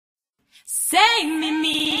Say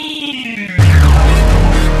me.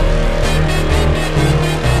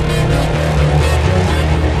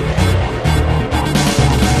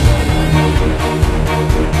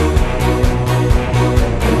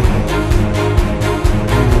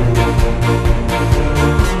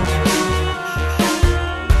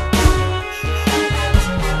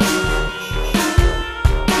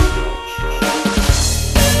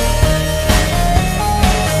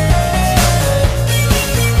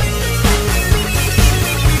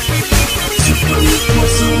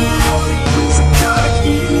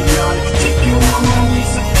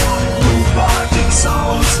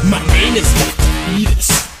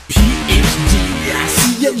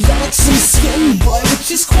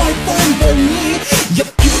 Which is quite fine by me. Your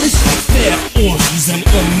girl is right there, or she's an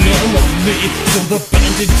anomaly. So the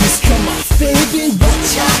bandages come off, baby,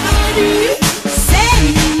 what's your ID? Say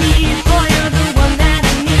me, boy, you're the one that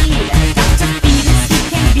I need. Dr. Fetus, he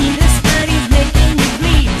can't beat us, but he's making me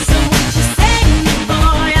bleed. So won't you say me,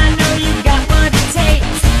 boy, I know you got what it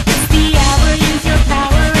takes. It's the hour, use your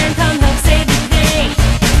power and come help save the day.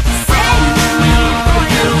 Say me, boy,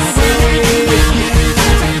 you're the one that I need.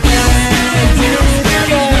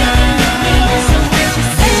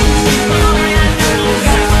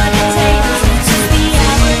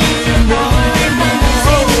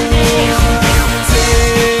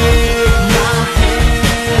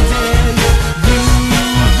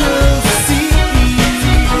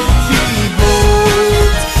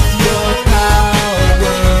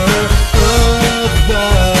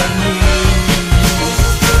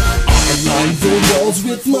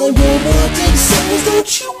 With my robotic souls,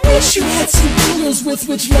 don't you wish you had some fingers with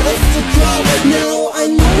which life to crawl? Now I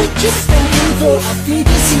know what you're thinking, for I think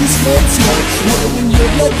this is what's more. Well, when your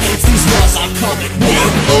blood hits these walls, I'll call it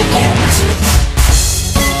war.